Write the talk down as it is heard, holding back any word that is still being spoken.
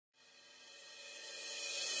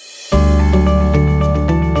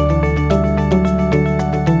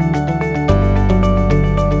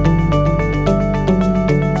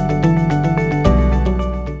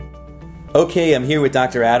Okay, I'm here with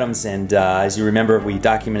Dr. Adams, and as you remember, we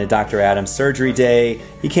documented Dr. Adams' surgery day.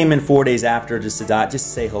 He came in 4 days after just to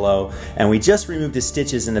say hello, and we just removed his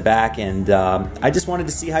stitches in the back, and I just wanted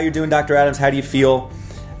to see how you're doing, Dr. Adams. How do you feel?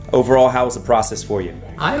 Overall, how was the process for you?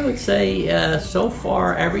 I would say so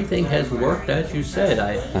far everything has worked as you said.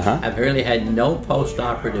 I've really had no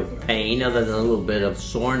post-operative pain other than a little bit of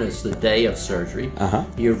soreness the day of surgery.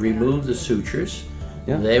 You've removed the sutures.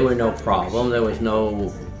 Yeah. They were no problem. There was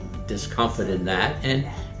no discomfort in that, and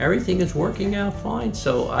everything is working out fine.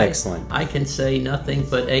 So excellent. I can say nothing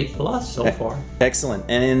but A+ so far. Excellent.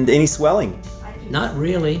 And any swelling? Not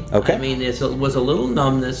really. Okay. I mean, there was a little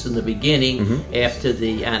numbness in the beginning after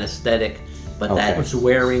the anesthetic, but that was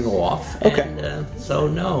wearing off. Okay. And so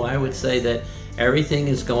no, I would say that everything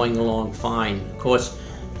is going along fine. Of course,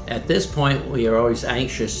 at this point, we are always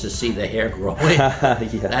anxious to see the hair growing.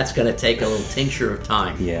 That's going to take a little tincture of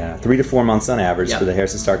time. Yeah, 3 to 4 months on average for the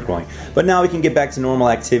hairs to start growing. But now we can get back to normal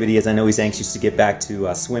activity, as I know he's anxious to get back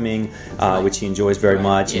to swimming, which he enjoys very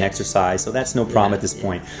much, and exercise. So that's no problem at this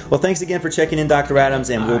point. Well, thanks again for checking in, Dr. Adams,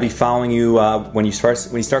 and we'll be following you when you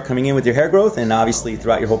start coming in with your hair growth, and obviously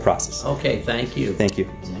throughout your whole process. Okay, thank you. Thank you.